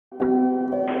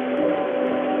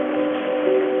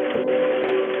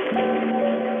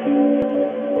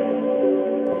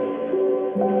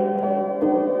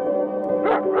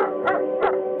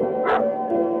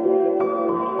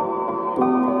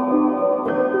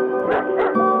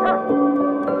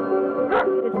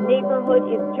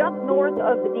neighborhood is just north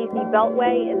of the D.C.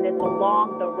 Beltway, and it's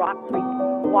along the Rock Creek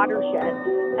watershed.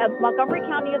 Montgomery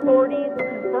County authorities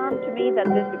confirmed to me that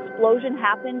this explosion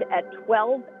happened at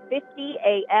 12:50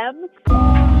 a.m.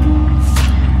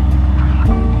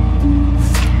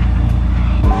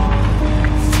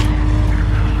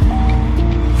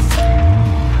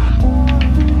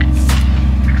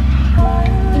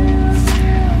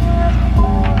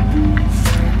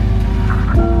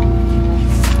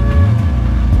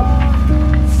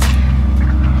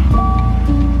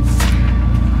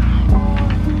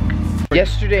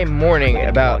 Yesterday morning,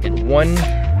 about 1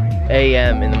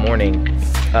 a.m. in the morning,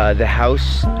 the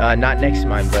house, not next to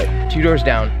mine, but 2 doors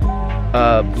down,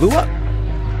 blew up.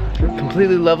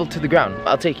 Completely leveled to the ground.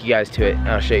 I'll take you guys to it and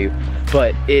I'll show you.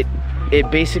 But it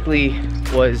basically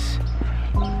was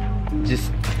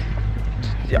just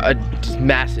a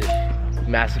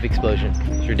massive explosion.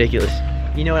 It's ridiculous.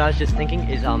 You know what I was just thinking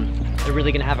is they're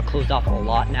really gonna have it closed off a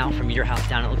lot now from your house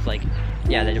down. It looks like,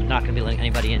 yeah, they're not gonna be letting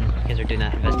anybody in because they're doing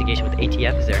that investigation with the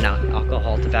ATF. Is there now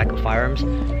Alcohol, Tobacco, Firearms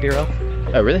Bureau?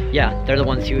 Oh, really? Yeah, they're the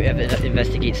ones who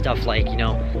investigate stuff like, you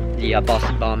know, the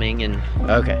Boston bombing and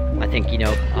okay. I think, you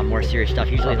know, more serious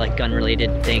stuff, usually like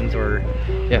gun-related things or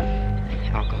yeah,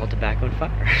 alcohol, tobacco, and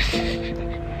fire.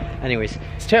 Anyways,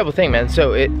 it's a terrible thing, man.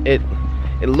 So it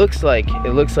looks like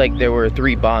there were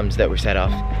 3 bombs that were set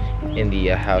off in the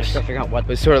house. Still figuring out what. It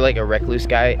was sort of like a recluse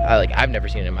guy. I've never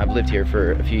seen him. I've lived here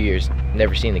for a few years.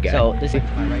 Never seen the guy. So this is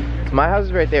my house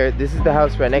is right there. This is the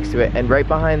house right next to it, and right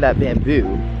behind that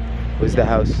bamboo was the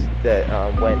house that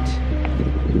went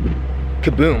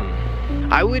kaboom.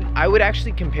 I would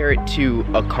actually compare it to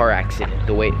a car accident.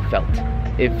 The way it felt.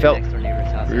 It felt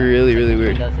really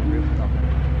weird.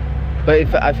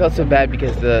 But I felt so bad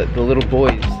because the little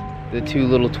boys, the 2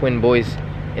 little twin boys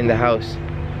in the house,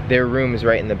 their room is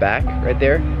right in the back, right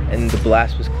there, and the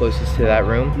blast was closest to that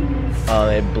room.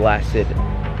 It blasted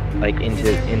like into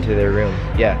their room.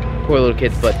 Yeah, poor little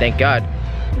kids, but thank God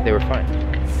they were fine.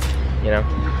 You know,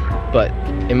 but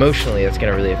emotionally, that's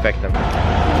gonna really affect them.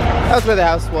 That's where the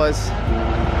house was.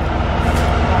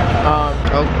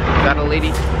 Oh, got a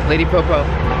lady popo.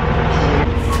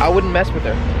 I wouldn't mess with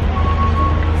her.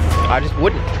 I just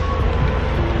wouldn't.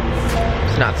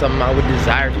 It's not something I would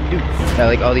desire to do.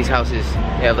 Like all these houses,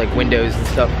 they have like windows and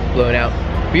stuff blown out.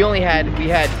 We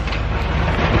had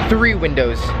 3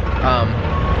 windows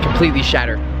completely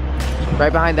shattered.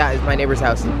 Right behind that is my neighbor's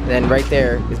house, and then right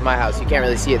there is my house. You can't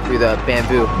really see it through the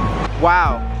bamboo.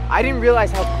 Wow, I didn't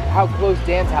realize how close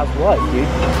Dan's house was, dude.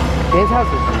 Dan's house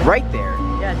is right there.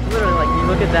 Yeah, it's literally like, you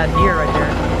look at that deer right there,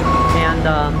 and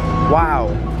wow.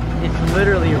 It's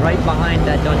literally right behind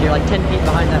that John Deere, like 10 feet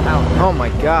behind that house. Oh my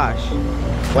gosh.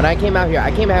 When I came out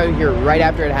here right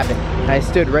after it happened. And I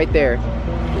stood right there,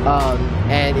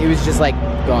 and it was just like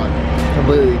gone,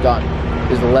 completely gone. It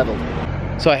was leveled.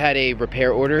 So I had a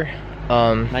repair order.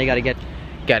 Now you gotta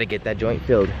get that joint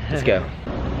filled. Let's go.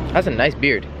 That's a nice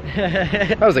beard.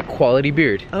 That was a quality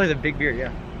beard. That was a big beard,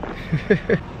 yeah.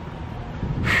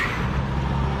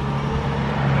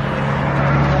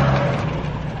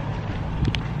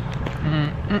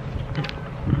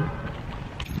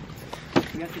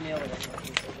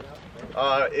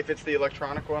 If it's the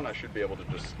electronic one, I should be able to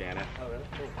just scan it. Oh, really?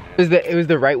 Cool. It was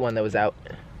the right one that was out.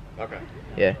 Okay.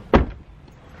 Yeah.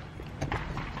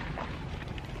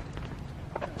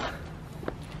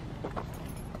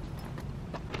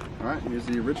 Alright, here's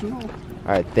the original.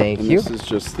 Alright, thank and you. This is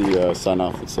just the sign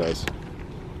off that says.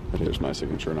 But here's my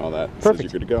signature and all that. It Perfect.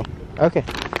 says you're good to go. Okay.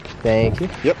 Thank you.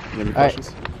 Yep. You have any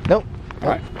questions? Nope.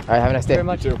 Alright. Alright, have a nice day. Very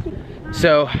much. You too.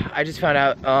 So I just found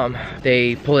out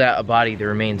they pulled out a body, the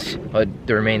remains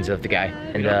of the guy,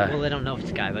 and well, they don't know if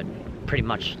it's a guy, but pretty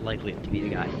much likely to be the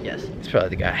guy. Yes. It's probably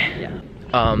the guy. Yeah.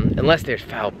 Unless there's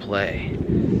foul play.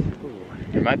 Ooh,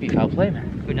 there might be foul play,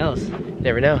 man. Who knows?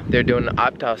 Never know. They're doing an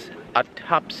autopsy.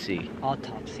 Autopsy.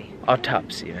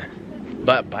 Autopsy, man.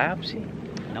 But biopsy?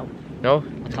 No. No,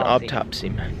 it's an autopsy,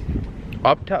 man.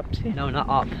 Autopsy? No, not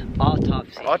op.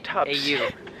 Autopsy. Autopsy. AU.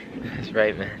 That's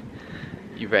right, man.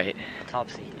 You're right.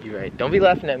 Autopsy. You're right. Don't be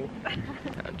laughing at me. No,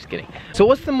 I'm just kidding. So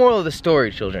what's the moral of the story,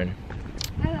 children?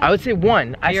 I would say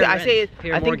one. I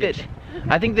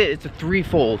think that it's a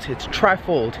threefold. It's a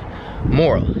trifold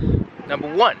moral.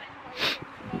 Number 1,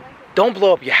 don't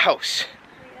blow up your house.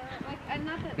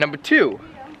 Number 2,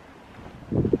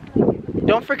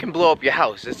 don't freaking blow up your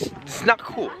house. It's not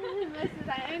cool.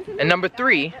 And number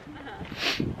 3,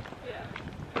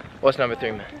 what's number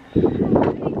 3, man?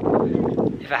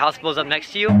 If a house blows up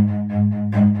next to you,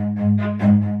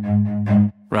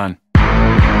 run.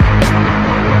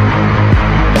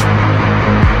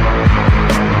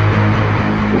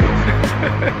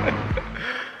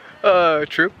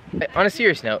 true. On a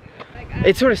serious note,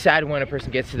 it's sort of sad when a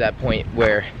person gets to that point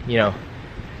where, you know,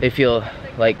 they feel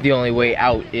like the only way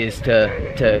out is to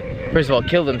first of all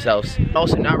kill themselves.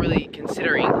 Also, not really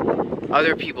considering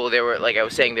other people. There were, like I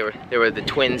was saying, there were the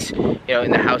twins, you know,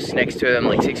 in the house next to them,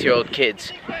 like 6-year-old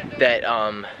kids that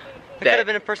There could have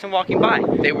been a person walking by.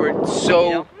 They were so,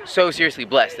 you know, so seriously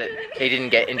blessed that they didn't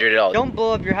get injured at all. Don't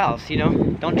blow up your house, you know?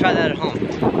 Don't try that at home.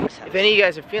 If any of you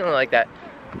guys are feeling like that,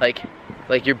 like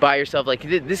you're by yourself, like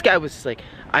this guy was like,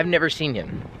 I've never seen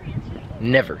him.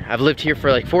 Never. I've lived here for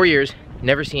like 4 years,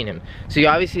 never seen him. So you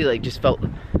obviously like just felt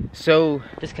so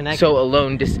disconnected, so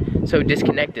alone, so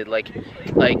disconnected, like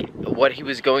what he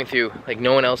was going through, like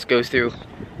no one else goes through.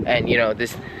 And you know,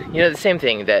 this, you know, the same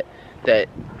thing that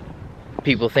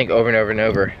people think over and over and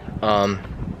over.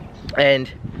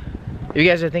 And if you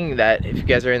guys are thinking that, if you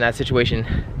guys are in that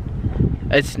situation,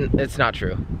 it's not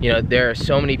true. You know, there are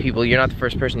so many people. You're not the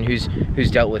first person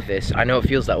who's dealt with this. I know it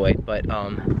feels that way, but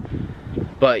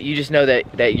you just know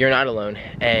that you're not alone.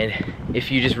 And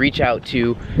if you just reach out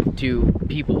to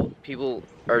people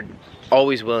are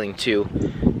always willing to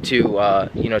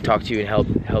you know, talk to you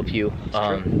and help you.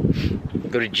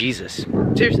 Go to Jesus.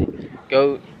 Seriously,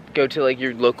 go to like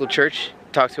your local church,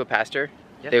 talk to a pastor.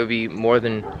 Yep. They would be more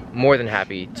than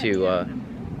happy to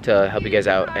help you guys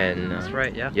out. And that's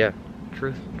right. Yeah. Yeah.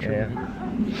 Truth. Yeah.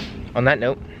 On that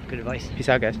note, good advice. Peace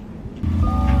out, guys.